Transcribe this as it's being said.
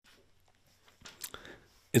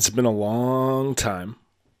It's been a long time,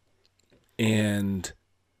 and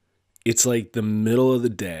it's like the middle of the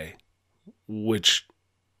day, which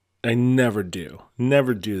I never do.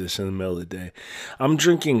 Never do this in the middle of the day. I'm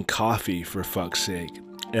drinking coffee, for fuck's sake,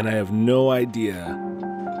 and I have no idea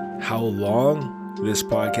how long this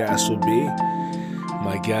podcast will be.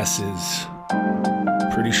 My guess is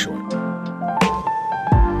pretty short.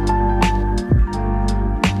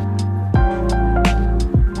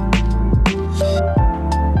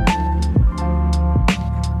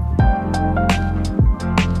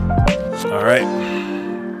 All right.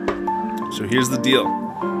 So here's the deal.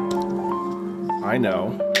 I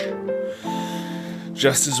know,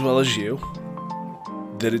 just as well as you,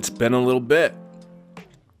 that it's been a little bit.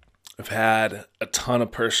 I've had a ton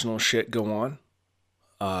of personal shit go on.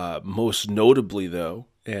 Most notably, though,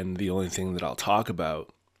 and the only thing that I'll talk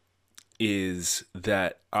about, is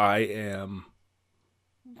that I am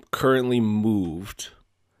currently moved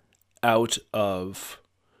out of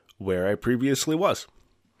where I previously was.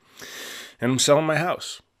 And I'm selling my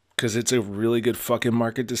house because it's a really good fucking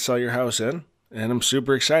market to sell your house in, and I'm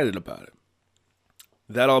super excited about it.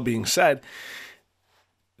 That all being said,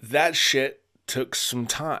 that shit took some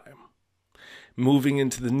time. Moving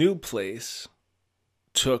into the new place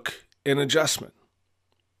took an adjustment.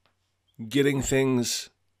 Getting things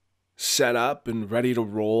set up and ready to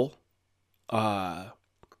roll,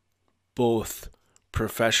 both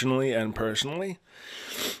professionally and personally,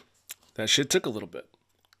 that shit took a little bit.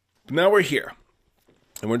 But now we're here,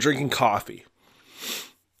 and we're drinking coffee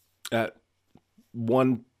at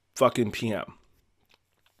 1 fucking p.m.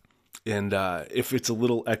 And if it's a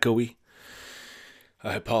little echoey,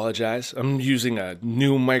 I apologize. I'm using a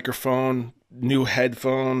new microphone, new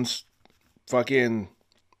headphones, I'm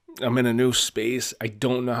in a new space. I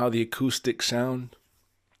don't know how the acoustics sound,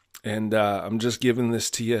 and I'm just giving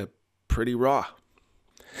this to you pretty raw.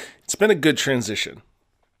 It's been a good transition.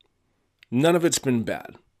 None of it's been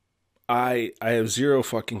bad. I have zero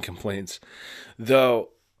fucking complaints, though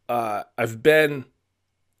I've been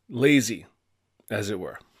lazy, as it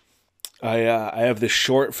were. I have this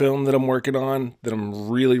short film that I'm working on that I'm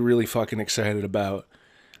really, really fucking excited about.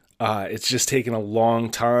 It's just taken a long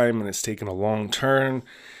time, and it's taken a long turn.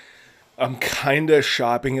 I'm kind of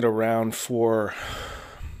shopping it around for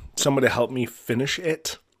someone to help me finish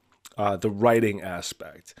it, the writing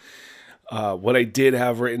aspect. What I did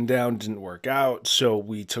have written down didn't work out, so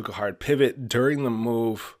we took a hard pivot during the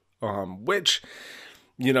move, which,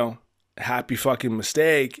 happy fucking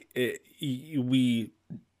mistake. We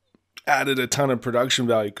added a ton of production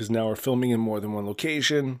value because now we're filming in more than one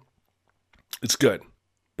location. It's good.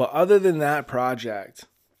 But other than that project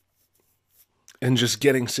and just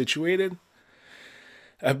getting situated,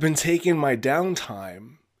 I've been taking my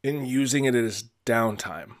downtime and using it as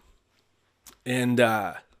downtime. And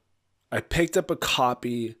I picked up a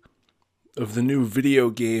copy of the new video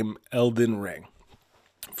game Elden Ring.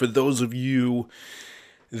 For those of you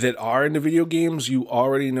that are into video games, you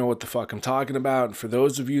already know what the fuck I'm talking about. And for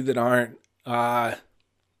those of you that aren't,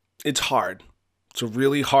 it's hard. It's a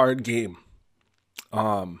really hard game.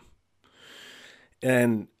 And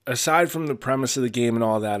aside from the premise of the game and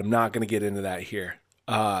all that, I'm not going to get into that here.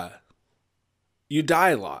 You die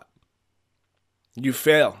a lot. You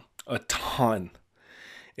fail a ton.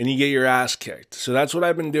 And you get your ass kicked. So that's what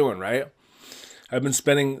I've been doing, right? I've been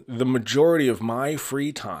spending the majority of my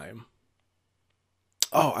free time.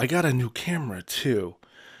 Oh, I got a new camera too.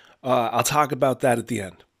 I'll talk about that at the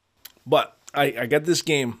end. But I got this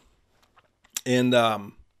game, and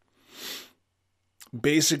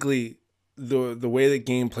basically the way that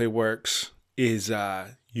gameplay works is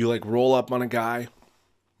you like roll up on a guy.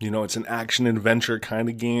 It's an action adventure kind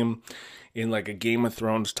of game in like a Game of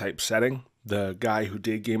Thrones type setting. The guy who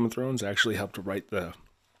did Game of Thrones actually helped to write the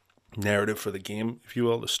narrative for the game, if you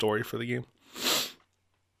will, the story for the game.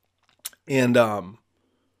 And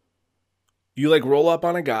you like roll up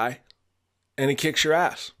on a guy and he kicks your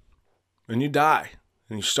ass and you die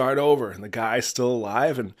and you start over and the guy's still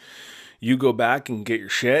alive and you go back and get your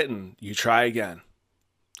shit and you try again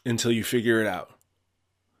until you figure it out.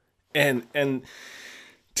 And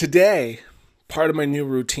today, part of my new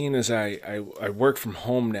routine is I work from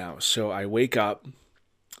home now. So I wake up,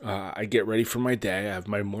 I get ready for my day. I have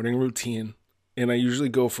my morning routine, and I usually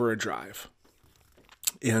go for a drive.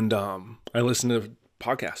 And I listen to a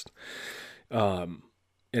podcast, and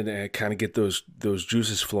I kind of get those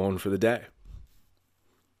juices flowing for the day.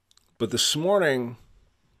 But this morning,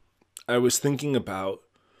 I was thinking about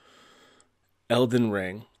Elden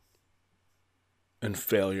Ring and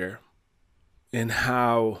failure, and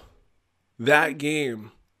how that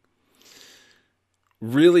game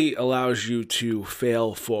really allows you to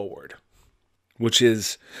fail forward, which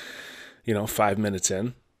is, 5 minutes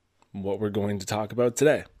in, what we're going to talk about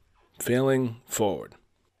today. Failing forward.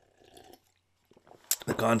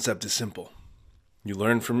 The concept is simple. You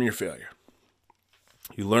learn from your failure.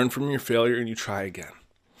 You learn from your failure and you try again.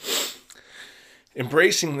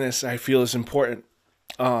 Embracing this, I feel, is important.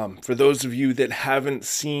 For those of you that haven't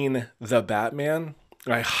seen The Batman,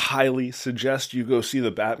 I highly suggest you go see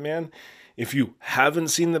The Batman. If you haven't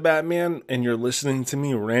seen The Batman and you're listening to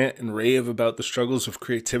me rant and rave about the struggles of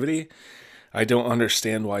creativity, I don't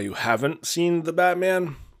understand why you haven't seen The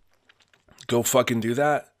Batman. Go fucking do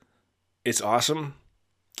that. It's awesome.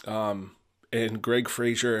 And Greg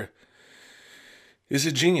Fraser is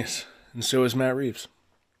a genius, and so is Matt Reeves.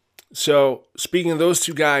 So, speaking of those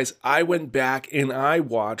two guys, I went back and I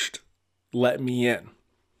watched Let Me In,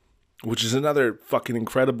 which is another fucking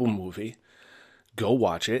incredible movie. Go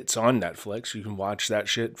watch it. It's on Netflix. You can watch that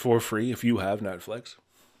shit for free if you have Netflix.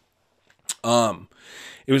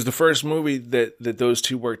 It was the first movie that those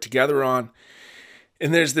two worked together on.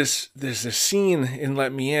 And there's a scene in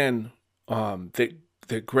Let Me In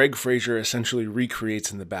that Greg Fraser essentially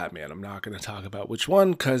recreates in The Batman. I'm not going to talk about which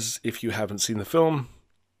one, because if you haven't seen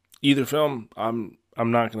either film, I'm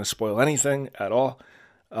not going to spoil anything at all.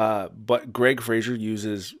 But Greg Fraser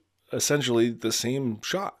uses essentially the same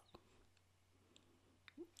shot.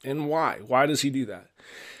 And why? Why does he do that?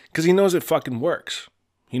 Because he knows it fucking works.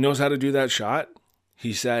 He knows how to do that shot.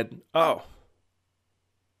 He said, oh,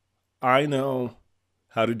 I know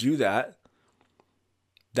how to do that.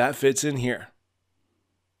 That fits in here.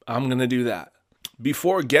 I'm going to do that.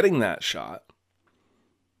 Before getting that shot,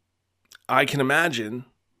 I can imagine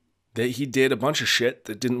that he did a bunch of shit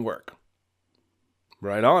that didn't work.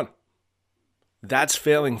 Right on. That's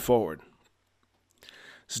failing forward.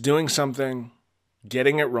 It's doing something,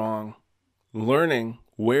 getting it wrong, learning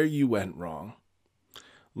where you went wrong,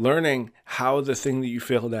 learning how the thing that you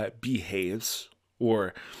failed at behaves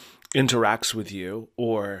or interacts with you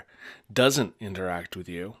or doesn't interact with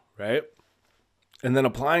you, right? And then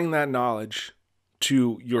applying that knowledge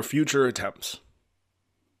to your future attempts.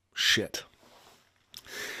 Shit.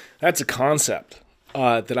 That's a concept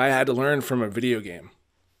that I had to learn from a video game.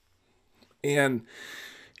 And,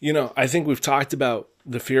 I think we've talked about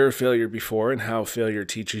the fear of failure before and how failure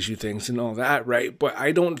teaches you things and all that, right? But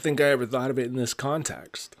I don't think I ever thought of it in this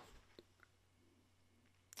context.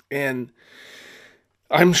 And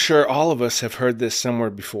I'm sure all of us have heard this somewhere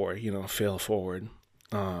before, fail forward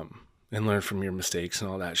and learn from your mistakes and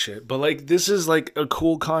all that shit. But this is a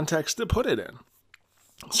cool context to put it in.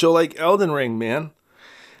 So Elden Ring, man,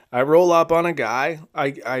 I roll up on a guy,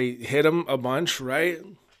 I hit him a bunch, right?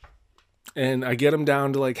 And I get him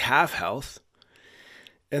down to half health.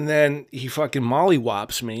 And then he fucking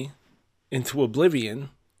mollywops me into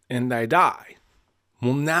oblivion and I die.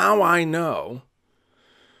 Well, now I know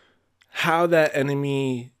how that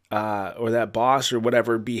enemy or that boss or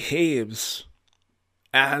whatever behaves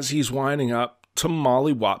as he's winding up to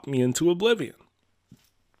mollywop me into oblivion.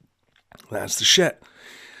 That's the shit.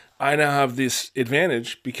 I now have this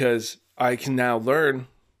advantage because I can now learn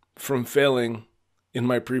from failing in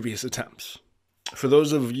my previous attempts. For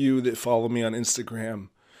those of you that follow me on Instagram,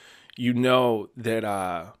 you know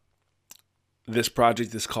that this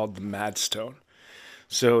project is called The Madstone.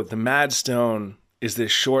 So The Madstone is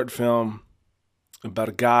this short film about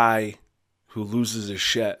a guy who loses his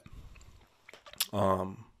shit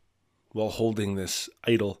while holding this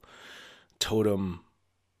idol, totem,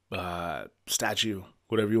 statue,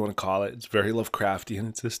 whatever you want to call it. It's very Lovecraftian.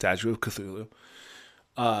 It's a statue of Cthulhu.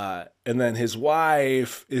 And then his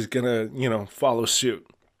wife is going to, follow suit,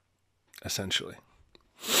 essentially.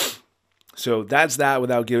 So that's that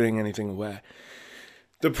without giving anything away.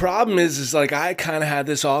 The problem is I kind of had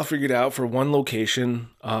this all figured out for one location,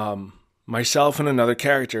 myself and another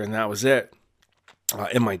character, and that was it.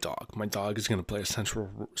 And my dog. My dog is going to play a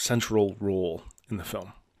central role in the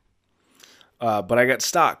film. But I got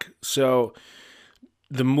stuck. So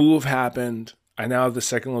the move happened. I now have the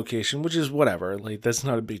second location, which is whatever. That's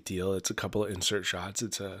not a big deal. It's a couple of insert shots.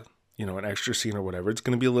 It's an extra scene or whatever. It's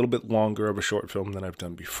going to be a little bit longer of a short film than I've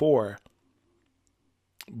done before.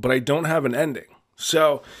 But I don't have an ending.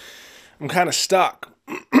 So I'm kind of stuck.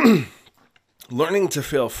 Learning to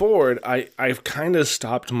fail forward, I've kind of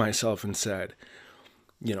stopped myself and said,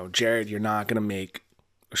 Jared, you're not going to make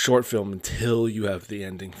a short film until you have the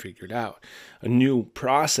ending figured out. A new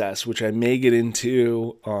process, which I may get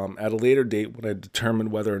into at a later date when I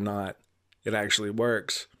determine whether or not it actually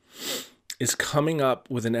works, is coming up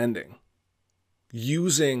with an ending.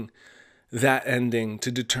 Using that ending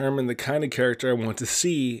to determine the kind of character I want to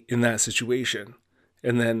see in that situation.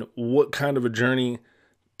 And then what kind of a journey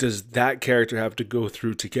does that character have to go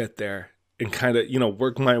through to get there, and kind of,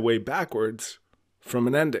 work my way backwards from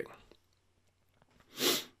an ending.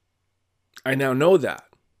 I now know that.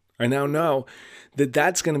 I now know that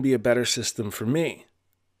that's going to be a better system for me,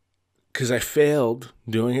 because I failed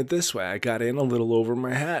doing it this way. I got in a little over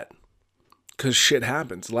my head, because shit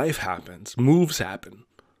happens. Life happens. Moves happen.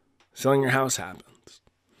 Selling your house happens.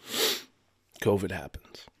 COVID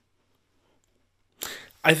happens.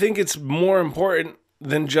 I think it's more important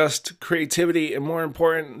than just creativity and more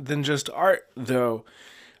important than just art, though.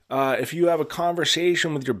 If you have a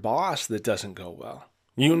conversation with your boss that doesn't go well,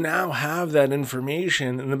 you now have that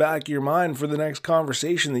information in the back of your mind for the next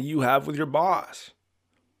conversation that you have with your boss.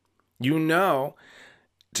 You know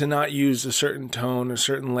to not use a certain tone, a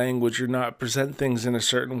certain language, or not present things in a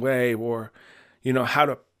certain way, or, how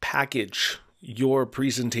to package your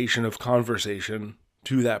presentation of conversation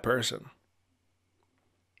to that person.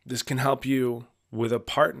 This can help you with a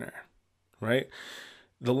partner, right?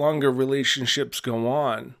 The longer relationships go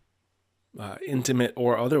on, intimate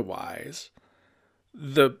or otherwise,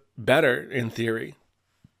 the better, in theory,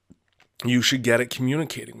 you should get at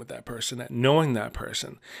communicating with that person, at knowing that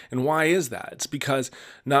person. And why is that? It's because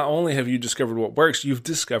not only have you discovered what works, you've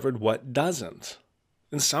discovered what doesn't.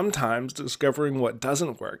 And sometimes discovering what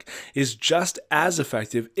doesn't work is just as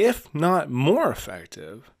effective, if not more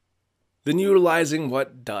effective, than utilizing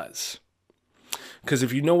what does. Because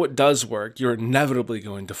if you know what does work, you're inevitably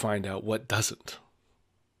going to find out what doesn't.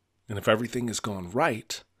 And if everything is going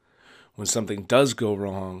right, when something does go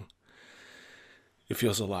wrong, it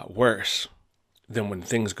feels a lot worse than when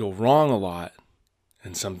things go wrong a lot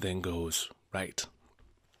and something goes right.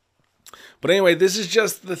 But anyway, this is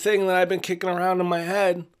just the thing that I've been kicking around in my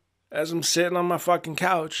head as I'm sitting on my fucking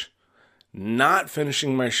couch, not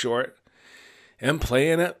finishing my short, and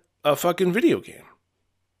playing a fucking video game.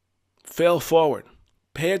 Fail forward.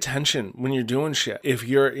 Pay attention when you're doing shit. If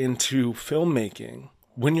you're into filmmaking,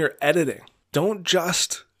 when you're editing, don't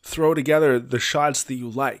just throw together the shots that you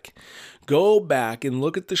like. Go back and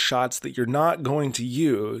look at the shots that you're not going to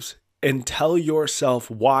use and tell yourself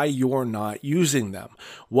why you're not using them.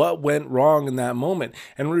 What went wrong in that moment,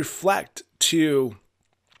 and reflect to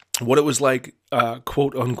what it was like,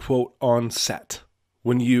 quote unquote, on set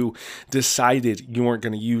when you decided you weren't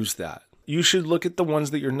going to use that. You should look at the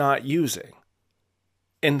ones that you're not using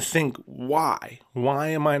and think, why? Why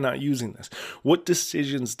am I not using this? What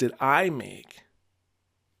decisions did I make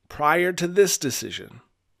prior to this decision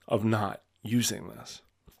of not using this?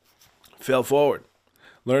 Fail forward.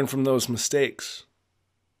 Learn from those mistakes.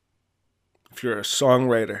 If you're a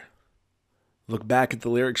songwriter, look back at the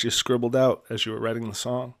lyrics you scribbled out as you were writing the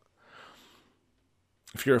song.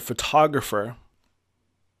 If you're a photographer,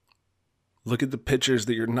 look at the pictures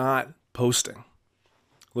that you're not posting.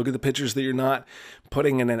 Look at the pictures that you're not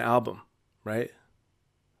putting in an album, right?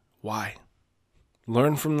 Why?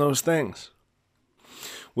 Learn from those things.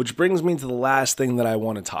 Which brings me to the last thing that I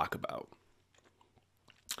want to talk about.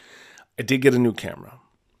 I did get a new camera.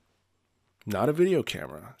 Not a video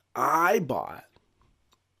camera. I bought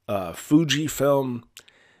a Fujifilm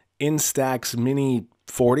Instax Mini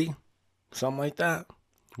 40, something like that.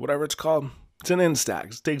 Whatever it's called. It's an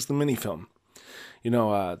Instax. It takes the mini film.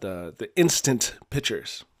 The instant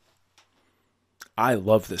pictures. I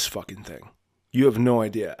love this fucking thing. You have no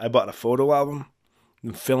idea. I bought a photo album.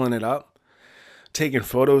 I'm filling it up. Taking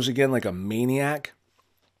photos again like a maniac.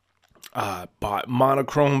 Bought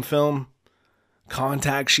monochrome film.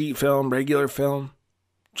 Contact sheet film. Regular film.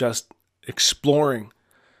 Just exploring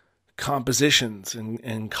compositions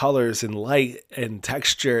and colors and light and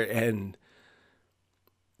texture and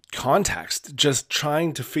context, just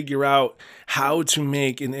trying to figure out how to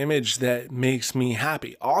make an image that makes me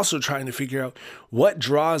happy. Also trying to figure out what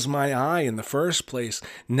draws my eye in the first place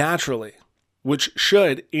naturally, which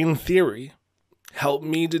should, in theory, help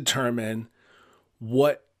me determine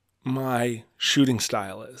what my shooting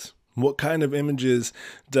style is. What kind of images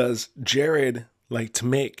does Jared like to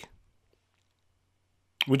make?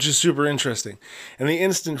 Which is super interesting. And the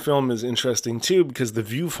instant film is interesting too because the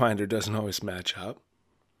viewfinder doesn't always match up.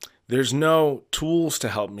 There's no tools to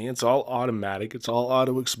help me. It's all automatic. It's all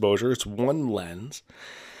auto exposure. It's one lens.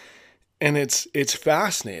 And it's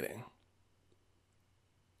fascinating.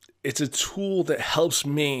 It's a tool that helps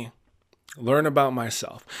me learn about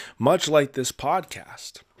myself, much like this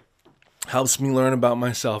podcast. Helps me learn about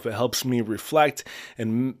myself. It helps me reflect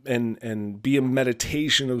and be a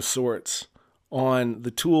meditation of sorts on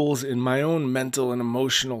the tools in my own mental and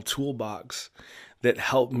emotional toolbox that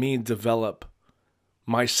help me develop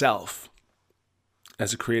myself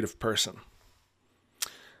as a creative person.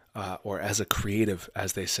 or as a creative,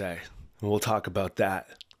 as they say. And we'll talk about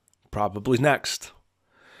that probably next,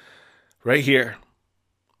 right here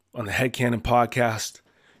on the Headcanon Podcast.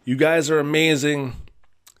 You guys are amazing.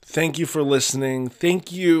 Thank you for listening.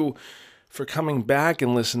 Thank you for coming back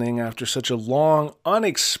and listening after such a long,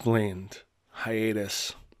 unexplained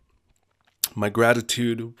hiatus. My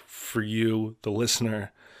gratitude for you, the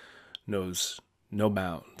listener, knows no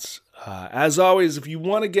bounds. As always, if you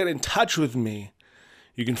want to get in touch with me,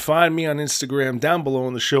 you can find me on Instagram down below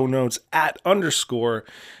in the show notes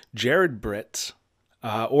 @_JaredBritt.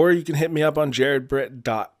 Or you can hit me up on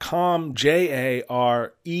jaredbritt.com,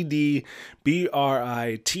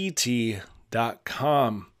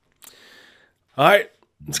 JaredBritt.com. All right,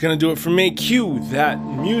 it's going to do it for me. Cue that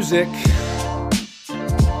music.